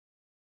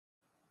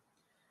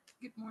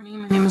Good morning,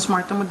 my name is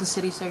Martha with the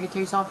City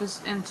Secretary's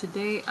Office, and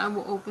today I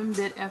will open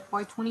bid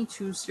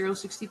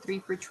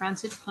FY22-063 for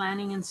transit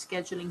planning and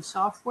scheduling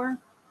software.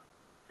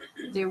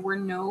 There were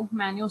no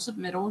manual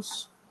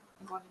submittals.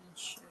 I'll go ahead and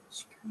share the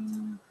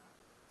screen.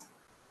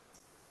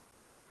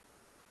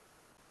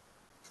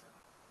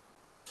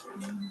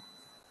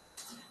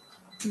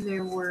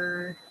 There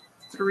were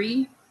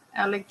 3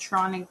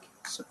 electronic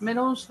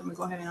submittals. Let me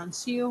go ahead and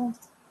unseal.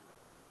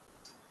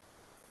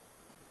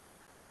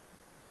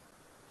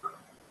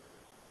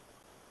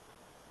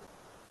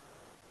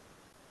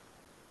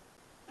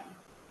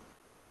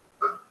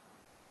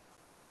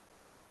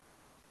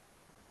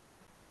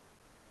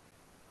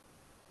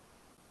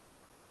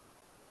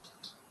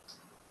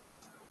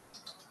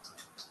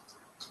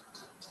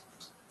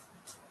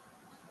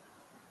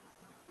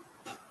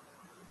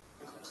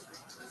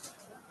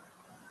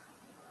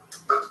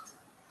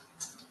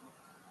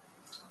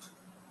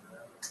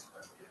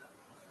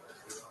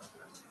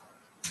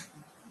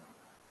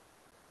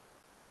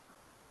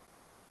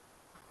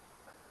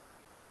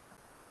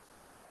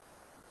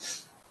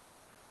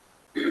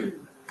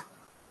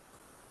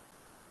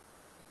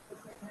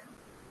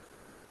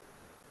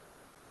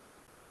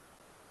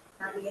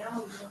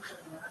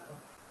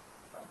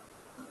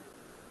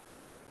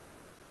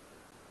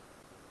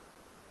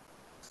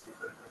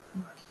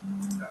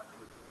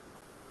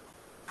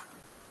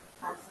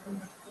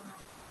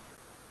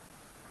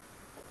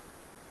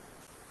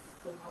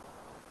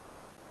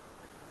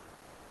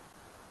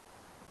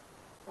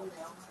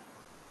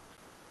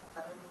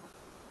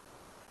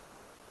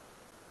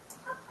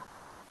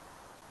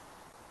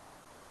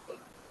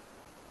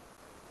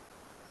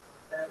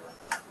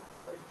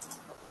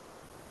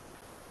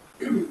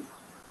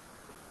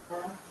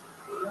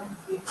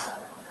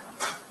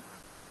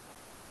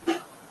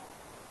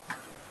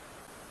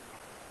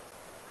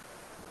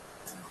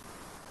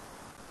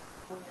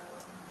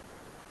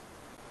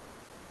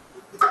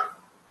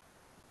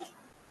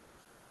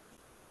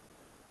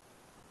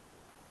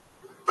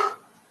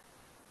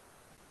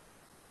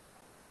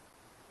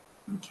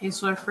 Okay,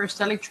 so our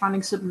first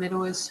electronic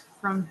submittal is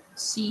from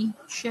C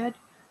Shed,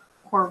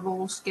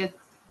 Corval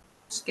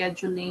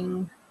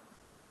Scheduling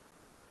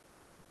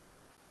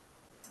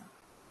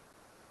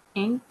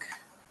Inc.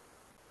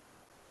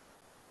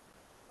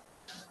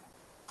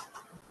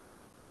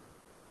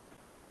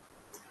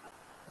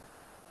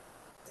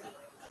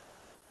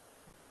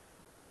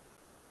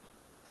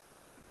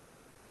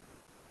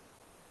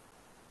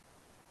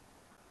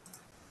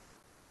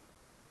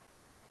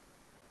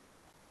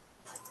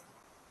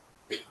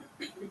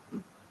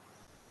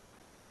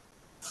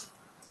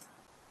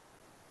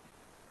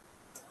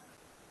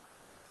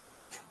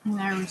 And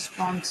our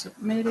response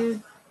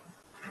submitted.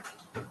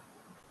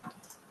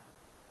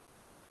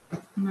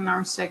 And then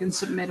our second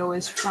submittal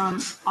is from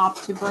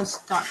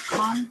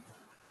optibus.com.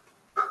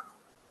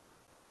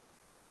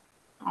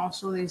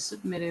 Also, they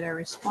submitted a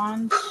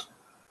response.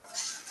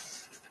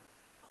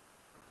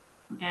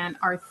 And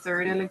our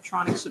third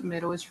electronic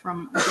submittal is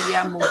from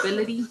Via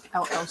Mobility,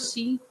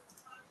 LLC.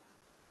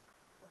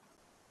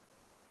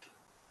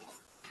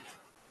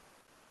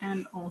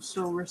 And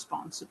also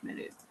response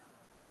submitted.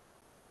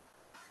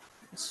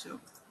 So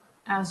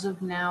as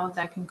of now,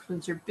 that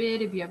concludes your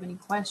bid. If you have any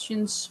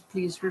questions,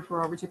 please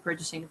refer over to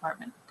purchasing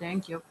department.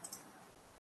 Thank you.